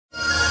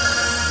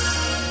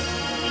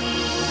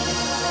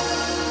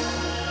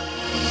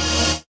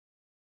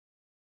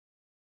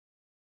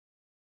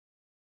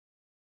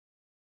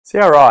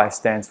CRI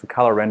stands for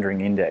Colour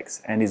Rendering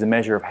Index and is a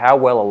measure of how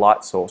well a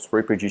light source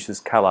reproduces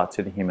colour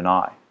to the human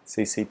eye.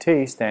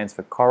 CCT stands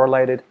for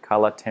Correlated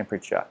Colour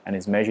Temperature and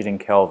is measured in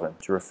Kelvin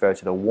to refer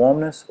to the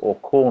warmness or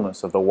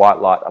coolness of the white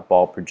light a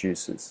bulb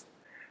produces.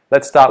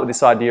 Let's start with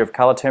this idea of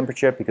colour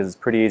temperature because it's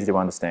pretty easy to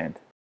understand.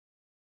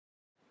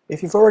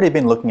 If you've already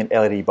been looking at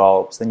LED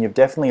bulbs, then you've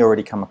definitely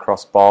already come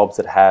across bulbs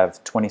that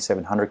have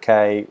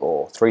 2700K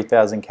or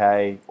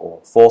 3000K or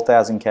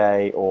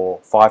 4000K or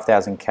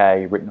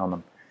 5000K written on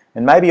them.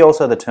 And maybe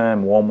also the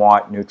term warm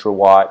white, neutral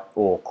white,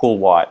 or cool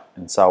white,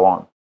 and so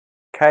on.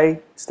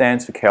 K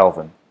stands for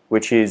Kelvin,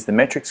 which is the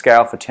metric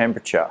scale for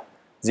temperature.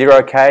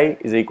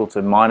 0K is equal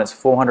to minus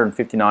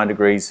 459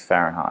 degrees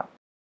Fahrenheit.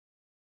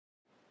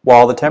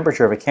 While the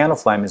temperature of a candle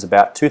flame is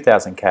about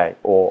 2000K,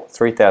 or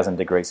 3000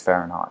 degrees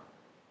Fahrenheit.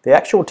 The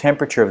actual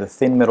temperature of the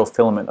thin metal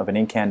filament of an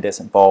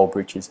incandescent bulb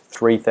reaches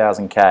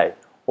 3000K,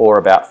 or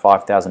about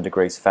 5000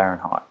 degrees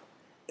Fahrenheit.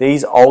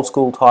 These old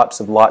school types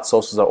of light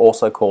sources are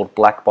also called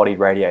black-bodied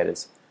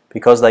radiators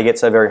because they get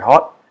so very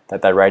hot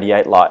that they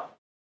radiate light.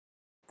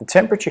 The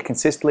temperature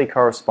consistently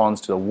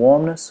corresponds to the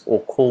warmness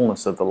or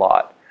coolness of the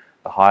light.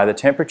 The higher the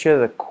temperature,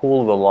 the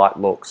cooler the light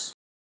looks.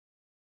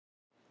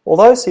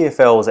 Although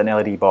CFLs and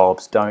LED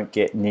bulbs don't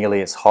get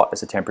nearly as hot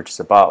as the temperatures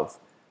above,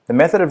 the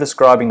method of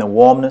describing the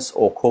warmness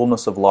or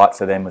coolness of light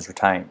for them was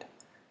retained.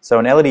 So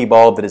an LED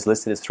bulb that is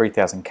listed as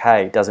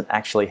 3000K doesn't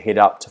actually heat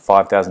up to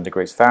 5000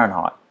 degrees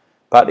Fahrenheit.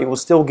 But it will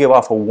still give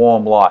off a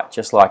warm light,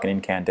 just like an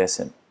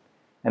incandescent.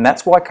 And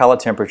that's why colour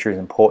temperature is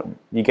important.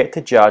 You get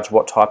to judge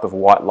what type of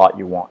white light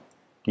you want.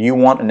 Do you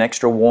want an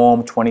extra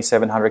warm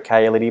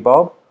 2700K LED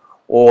bulb?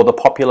 Or the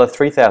popular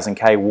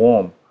 3000K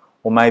warm?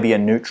 Or maybe a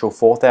neutral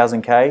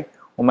 4000K?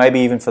 Or maybe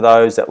even for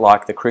those that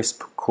like the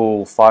crisp,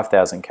 cool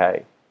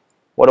 5000K?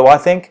 What do I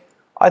think?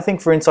 I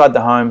think for inside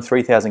the home,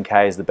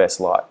 3000K is the best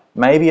light.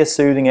 Maybe a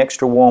soothing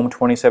extra warm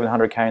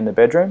 2700K in the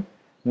bedroom?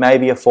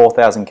 Maybe a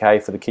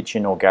 4000K for the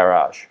kitchen or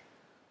garage.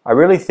 I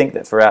really think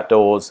that for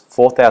outdoors,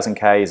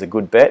 4000K is a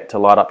good bet to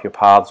light up your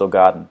paths or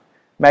garden.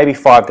 Maybe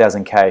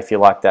 5000K if you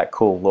like that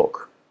cool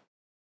look.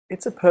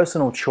 It's a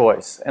personal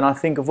choice, and I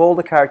think of all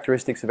the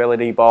characteristics of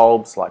LED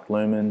bulbs like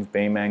lumens,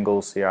 beam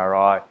angles,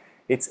 CRI,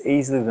 it's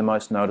easily the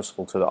most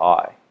noticeable to the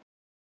eye.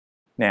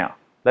 Now,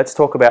 let's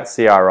talk about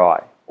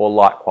CRI, or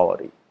light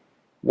quality.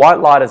 White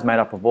light is made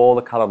up of all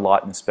the coloured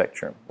light in the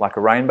spectrum, like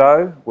a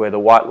rainbow, where the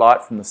white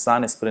light from the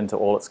sun is split into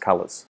all its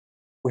colours.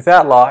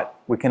 Without light,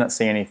 we cannot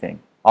see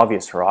anything.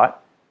 Obvious, right?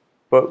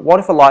 But what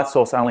if a light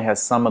source only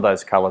has some of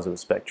those colours of the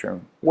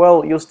spectrum?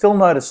 Well, you'll still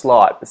notice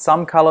light, but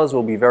some colours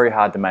will be very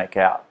hard to make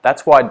out.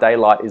 That's why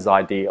daylight is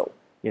ideal.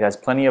 It has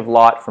plenty of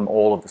light from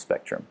all of the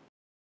spectrum.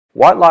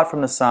 White light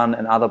from the sun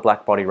and other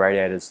black body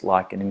radiators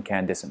like an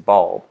incandescent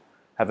bulb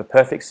have a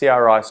perfect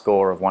CRI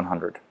score of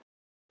 100.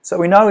 So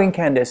we know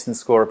incandescents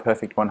score a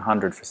perfect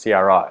 100 for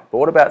CRI, but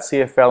what about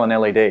CFL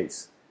and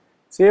LEDs?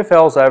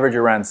 CFLs average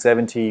around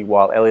 70,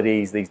 while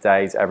LEDs these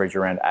days average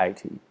around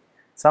 80.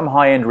 Some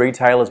high-end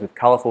retailers with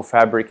colourful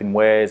fabric and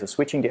wares are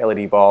switching to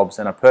LED bulbs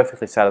and are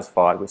perfectly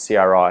satisfied with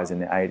CRIs in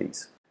the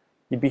 80s.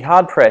 You'd be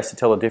hard-pressed to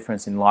tell the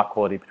difference in light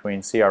quality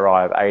between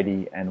CRI of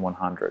 80 and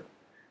 100.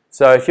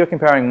 So if you're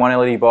comparing one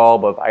LED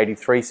bulb of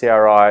 83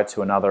 CRI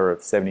to another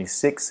of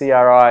 76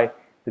 CRI,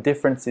 the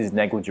difference is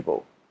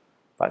negligible.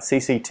 But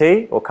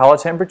CCT, or colour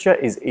temperature,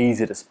 is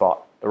easy to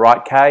spot. The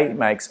right K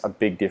makes a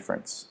big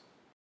difference.